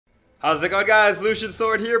How's it going, guys? Lucian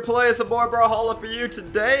Sword here, playing some more Brawlhalla for you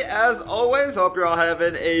today. As always, hope you're all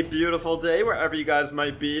having a beautiful day wherever you guys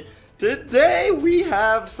might be. Today, we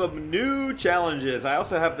have some new challenges. I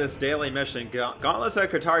also have this daily mission, Gauntlets and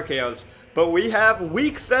Qatar KOs. But we have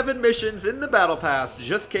Week 7 missions in the Battle Pass,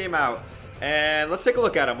 just came out. And let's take a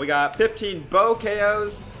look at them. We got 15 bow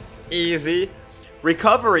KOs, easy.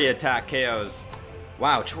 Recovery attack KOs.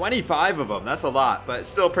 Wow, 25 of them, that's a lot, but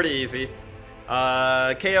still pretty easy.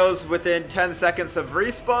 KOs within 10 seconds of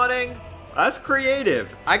respawning. That's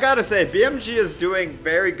creative. I gotta say, BMG is doing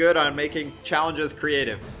very good on making challenges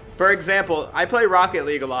creative. For example, I play Rocket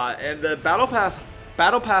League a lot, and the Battle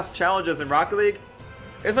Pass challenges in Rocket League,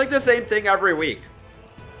 it's like the same thing every week.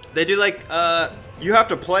 They do like, you have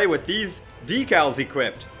to play with these decals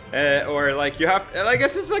equipped. Or like you have, and I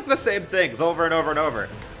guess it's like the same things over and over and over.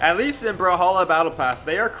 At least in Brawlhalla Battle Pass,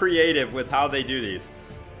 they are creative with how they do these.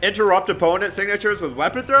 Interrupt opponent signatures with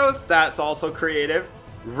weapon throws, that's also creative.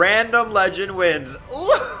 Random legend wins.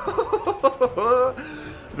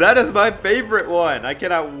 That is my favorite one. I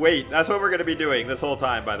cannot wait. That's what we're going to be doing this whole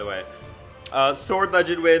time, by the way. Sword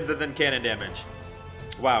legend wins and then cannon damage.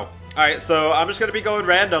 Wow. Alright, so I'm just going to be going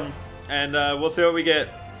random. And we'll see what we get.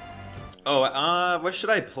 Oh, what should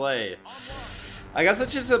I play? I guess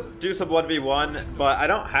let's just do some 1v1, but I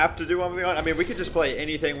don't have to do 1v1. I mean, we could just play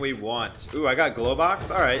anything we want. Ooh, I got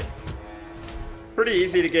Glowbox. Alright. Pretty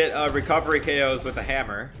easy to get recovery KOs with a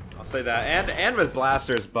hammer. I'll say that. And with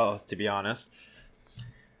blasters both, to be honest.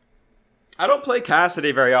 I don't play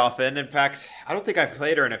Cassidy very often. In fact, I don't think I've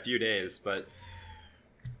played her in a few days, but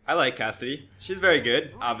I like Cassidy. She's very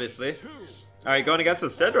good, obviously. Alright, going against the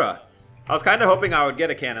Sidra. I was kind of hoping I would get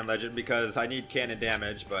a cannon legend because I need cannon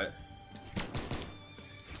damage, but...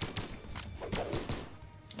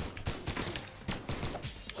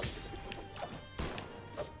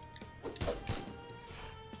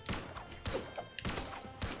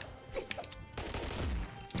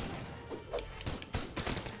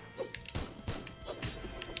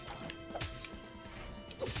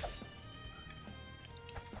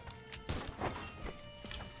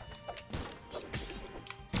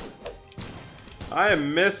 I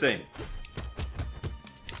am missing.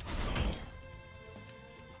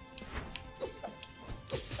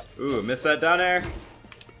 Ooh, missed that down air.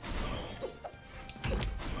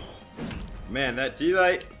 Man, that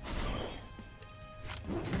D-light.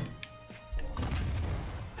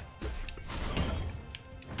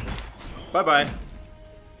 Bye-bye.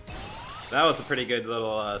 That was a pretty good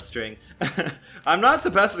little string. I'm not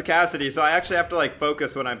the best with Cassidy, so I actually have to like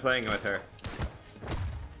focus when I'm playing with her.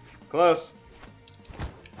 Close.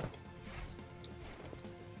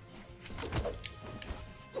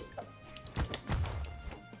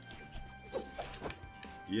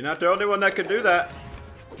 You're not the only one that could do that.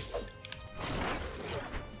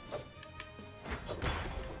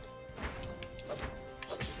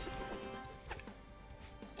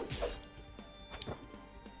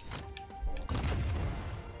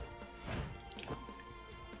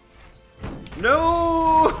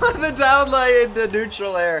 No! The downlight into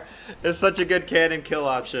neutral air is such a good cannon kill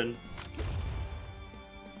option.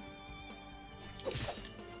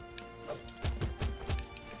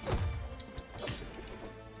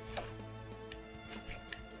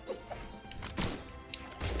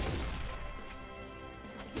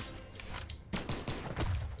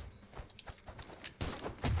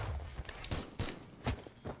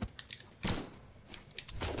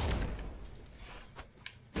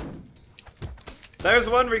 There's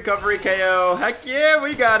one recovery KO. Heck yeah,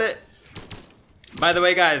 we got it. By the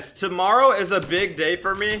way, guys, tomorrow is a big day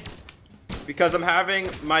for me because I'm having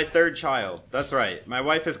my third child. That's right. My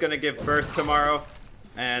wife is going to give birth tomorrow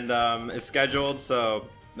and it's scheduled, so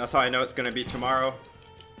that's how I know it's going to be tomorrow.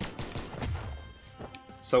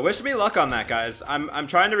 So wish me luck on that, guys. I'm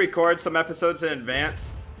trying to record some episodes in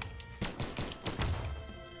advance.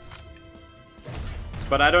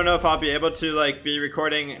 But I don't know if I'll be able to like be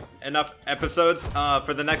recording enough episodes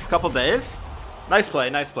for the next couple days. Nice play,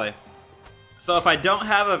 nice play. So if I don't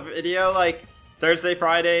have a video like Thursday,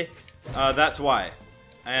 Friday, that's why.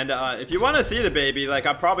 And if you want to see the baby, like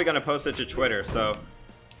I'm probably going to post it to Twitter, so.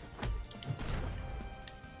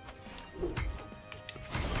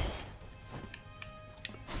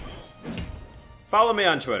 Follow me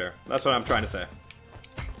on Twitter. That's what I'm trying to say.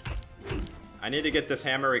 I need to get this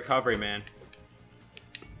hammer recovery, man.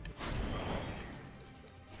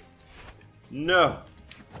 No.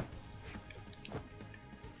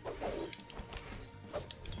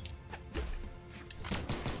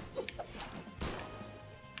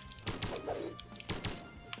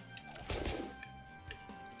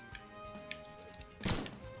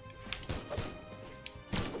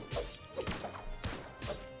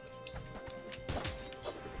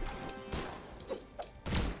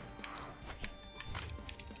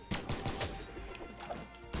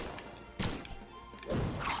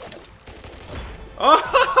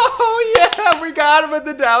 Oh, yeah, we got him with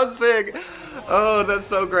the down sig. Oh, that's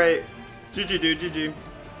so great. GG, dude, GG.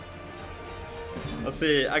 Let's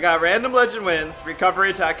see. I got random legend wins,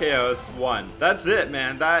 recovery, attack KOs, 1. That's it,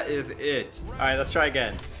 man. That is it. All right, let's try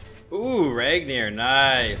again. Ooh, Ragnar,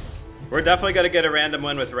 nice. We're definitely gonna get a random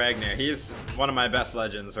win with Ragnar. He's one of my best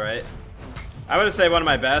legends, right? I wouldn't say one of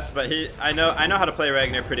my best, but I know how to play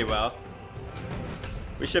Ragnar pretty well.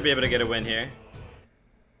 We should be able to get a win here.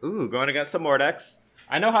 Ooh, going against some Mordex.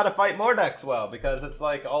 I know how to fight Mordex well because it's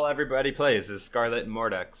like all everybody plays is Scarlet and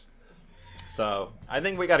Mordex. So I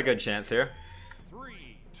think we got a good chance here.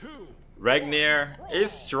 3, 2. Ragnar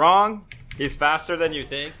is strong. He's faster than you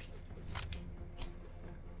think.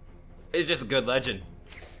 He's just a good legend.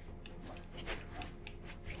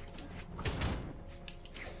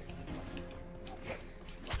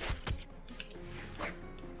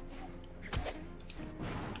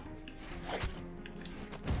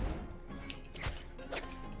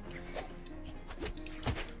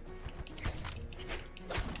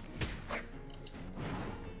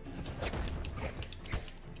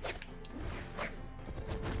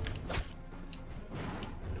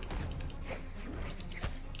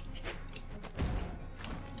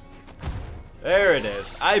 There it is.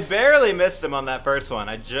 I barely missed him on that first one.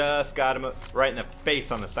 I just got him right in the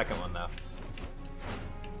face on the second one, though.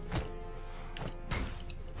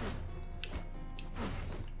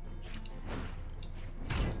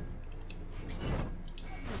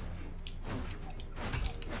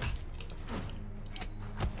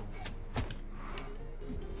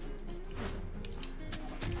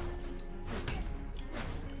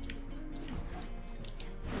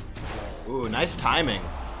 Ooh, nice timing.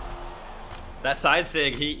 That side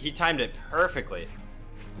sig, he timed it perfectly.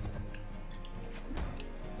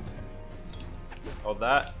 Hold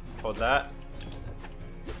that. Hold that.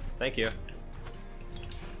 Thank you.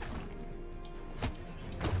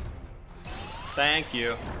 Thank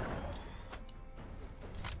you.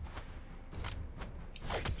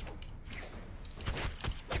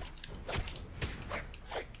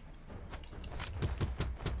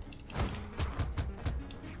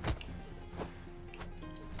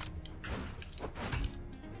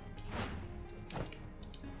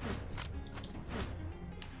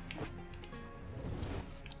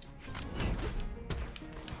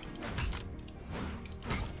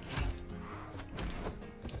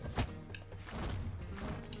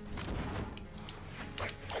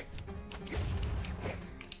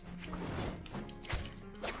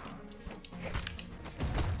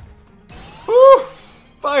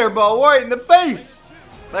 Fireball right in the face!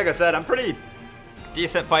 Like I said, I'm pretty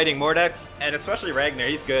decent fighting Mordex, and especially Ragnar.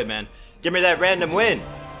 He's good, man. Give me that random win.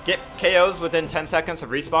 Get KOs within 10 seconds of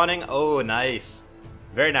respawning. Oh, nice.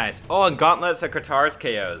 Very nice. Oh, and gauntlets and Qatar's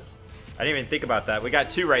KOs. I didn't even think about that. We got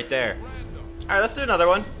 2 right there. Alright, let's do another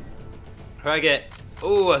one. What do I get?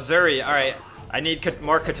 Ooh, Azuri. Alright. I need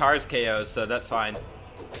more Qatar's KOs, so that's fine.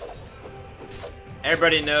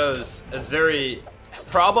 Everybody knows Azuri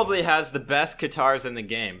probably has the best Qatars in the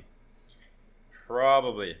game.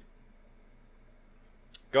 Probably.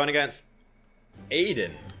 Going against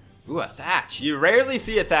Aiden. Ooh, a Thatch. You rarely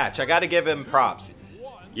see a Thatch. I gotta give him props.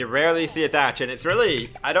 You rarely see a Thatch, and it's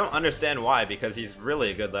really, I don't understand why, because he's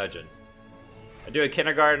really a good legend. I do a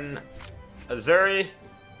Kindergarten Azuri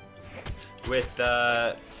with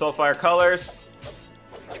Soulfire colors.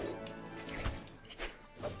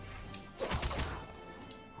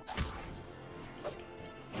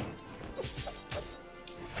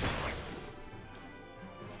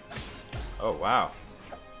 Oh, wow.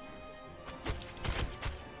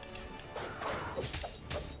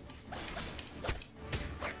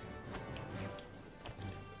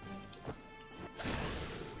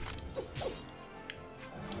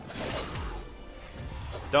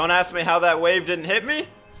 Don't ask me how that wave didn't hit me,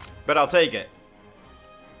 but I'll take it.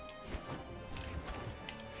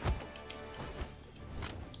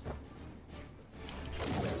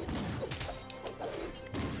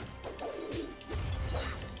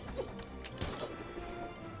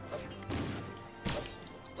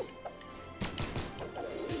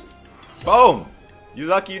 Boom! You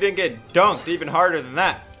lucky you didn't get dunked even harder than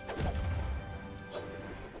that.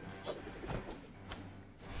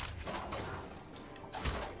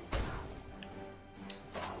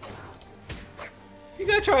 You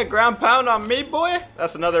gonna try a ground pound on me, boy?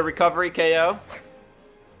 That's another recovery KO.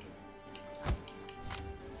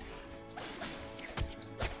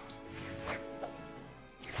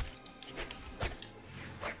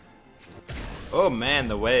 Oh man,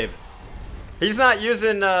 the wave. He's not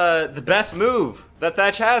using the best move that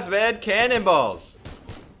Thatch has, man. Cannonballs.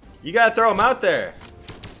 You gotta throw him out there.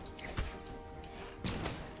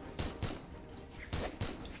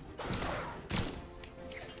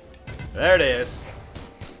 There it is.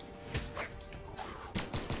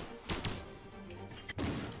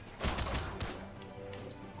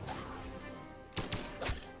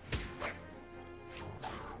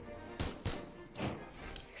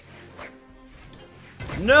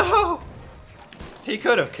 No! He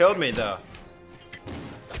could have killed me though.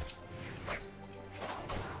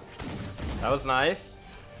 That was nice.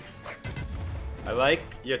 I like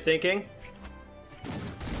your thinking.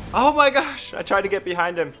 Oh my gosh! I tried to get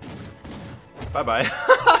behind him. Bye-bye.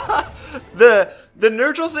 the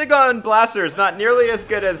neutral sig on Blaster is not nearly as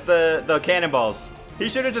good as the cannonballs. He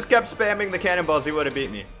should have just kept spamming the cannonballs, he would have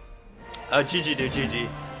beat me. GG dude, GG.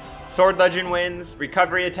 Sword Legend wins,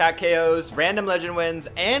 Recovery Attack KOs, Random Legend wins,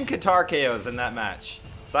 and Qatar KOs in that match.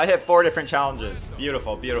 So I hit 4 different challenges.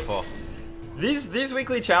 Beautiful, beautiful. These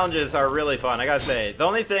weekly challenges are really fun, I gotta say. The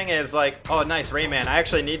only thing is like, oh nice, Rayman. I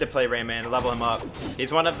actually need to play Rayman to level him up.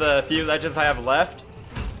 He's one of the few legends I have left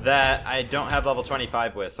that I don't have level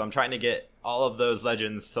 25 with. So I'm trying to get all of those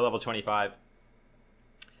legends to level 25.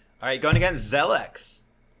 Alright, going against Zelex.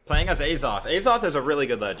 Playing as Azoth. Azoth is a really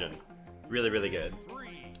good legend. Really, really good.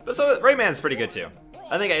 But so Rayman's pretty good too.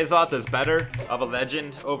 I think Azoth is better of a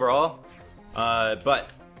legend overall. But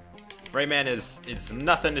Rayman is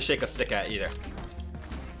nothing to shake a stick at either.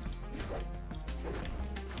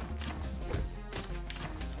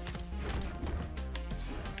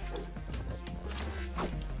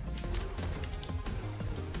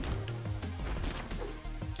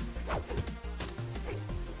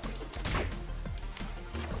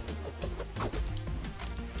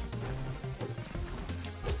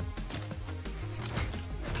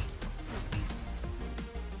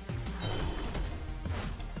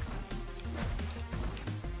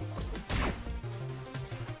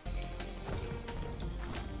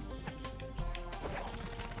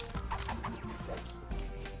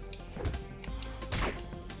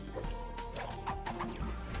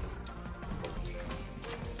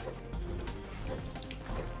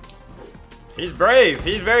 He's brave.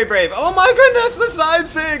 He's very brave. Oh my goodness, the side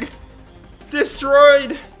sig!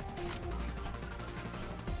 Destroyed!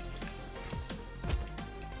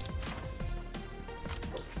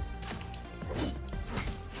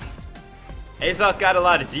 Azoth got a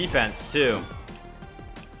lot of defense too.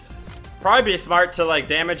 Probably be smart to like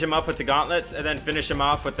damage him up with the gauntlets and then finish him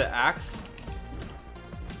off with the axe.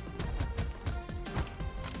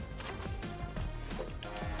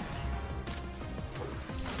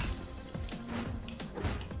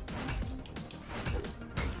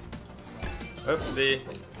 Oopsie.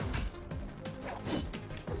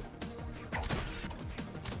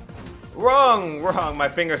 Wrong! My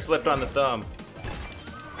finger slipped on the thumb.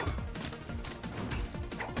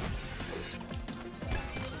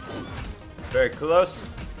 Very close.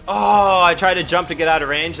 Oh, I tried to jump to get out of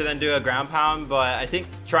range and then do a ground pound, but I think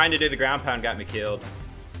trying to do the ground pound got me killed.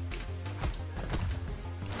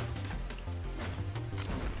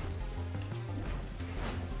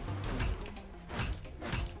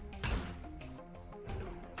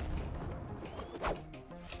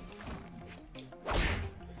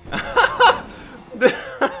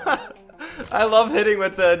 I love hitting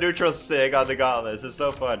with the neutral sig on the gauntlets. It's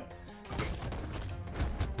so fun.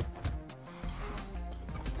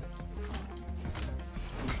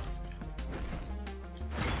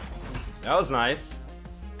 That was nice.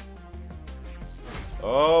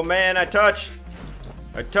 Oh man, I touch.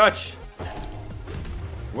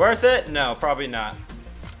 Worth it? No, probably not.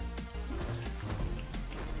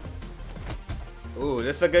 Ooh,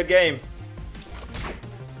 this is a good game.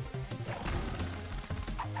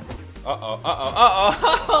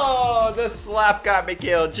 Uh-oh. This slap got me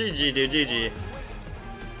killed. GG, dude, GG.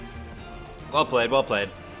 Well played, well played.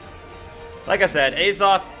 Like I said,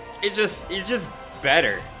 Azoth, he's just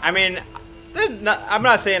better. I mean, I'm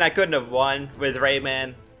not saying I couldn't have won with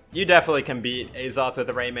Rayman. You definitely can beat Azoth with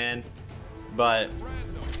a Rayman. But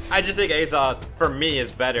I just think Azoth, for me,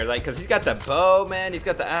 is better. Like, because he's got the bow, man. He's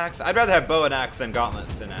got the axe. I'd rather have bow and axe than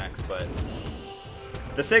gauntlets than axe, but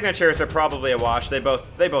the signatures are probably a wash. They both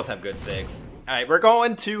have good sigs. Alright, we're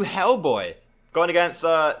going to Hellboy. Going against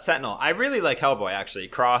Sentinel. I really like Hellboy, actually.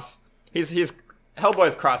 Cross. He's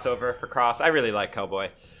Hellboy's crossover for Cross. I really like Hellboy.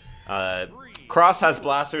 Cross has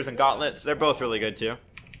blasters and gauntlets. They're both really good, too.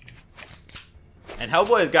 And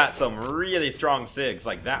Hellboy's got some really strong sigs.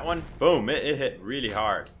 Like that one. Boom. It hit really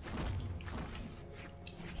hard.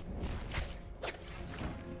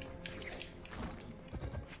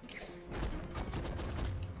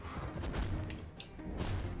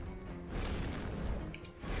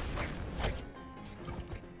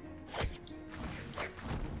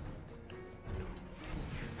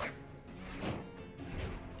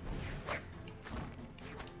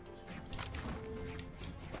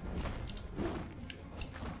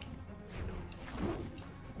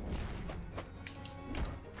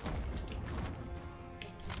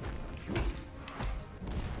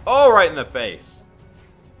 Oh, right in the face.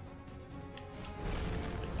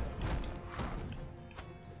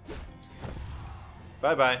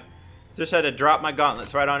 Bye-bye. Just had to drop my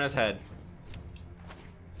gauntlets right on his head.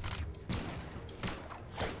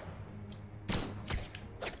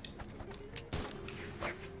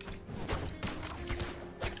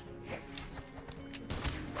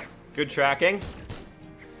 Good tracking.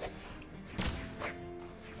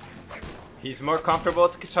 He's more comfortable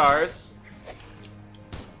with the guitars.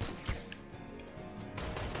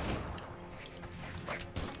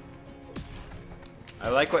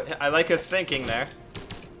 I like his thinking there.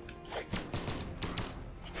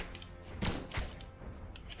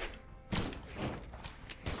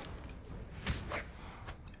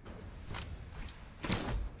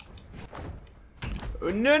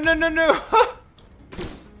 No, no, no, no.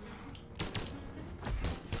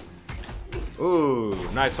 Ooh,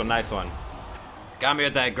 nice one, nice one. Got me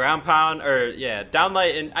with that ground pound, or yeah,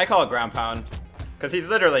 downlight, and I call it ground pound, because he's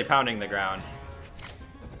literally pounding the ground.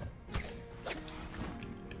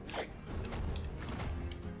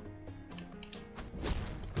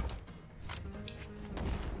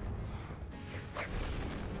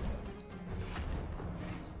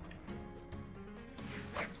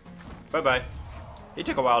 Bye-bye. He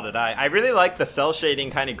took a while to die. I really like the cell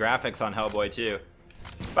shading kind of graphics on Hellboy too.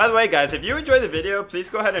 By the way, guys, if you enjoyed the video, please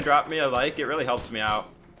go ahead and drop me a like. It really helps me out.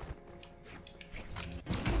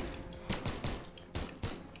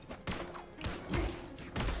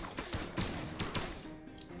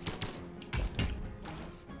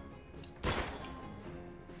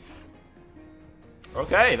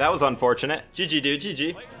 Okay, that was unfortunate. GG, dude.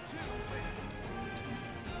 GG.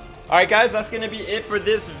 Alright, guys, that's going to be it for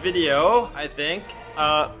this video, I think.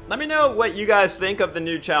 Let me know what you guys think of the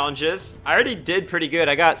new challenges. I already did pretty good.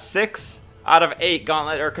 I got 6 out of 8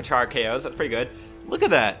 gauntlet or guitar KOs. That's pretty good. Look at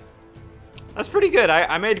that. That's pretty good.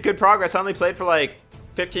 I made good progress. I only played for like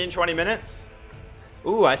 15-20 minutes.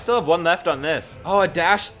 Ooh, I still have 1 left on this. Oh, a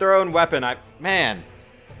dash thrown weapon. Man,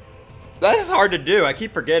 that is hard to do. I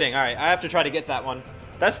keep forgetting. Alright, I have to try to get that one.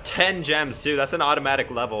 That's 10 gems too. That's an automatic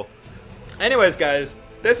level. Anyways, guys,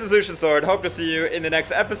 this is Lucian Sword. Hope to see you in the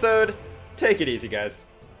next episode. Take it easy, guys.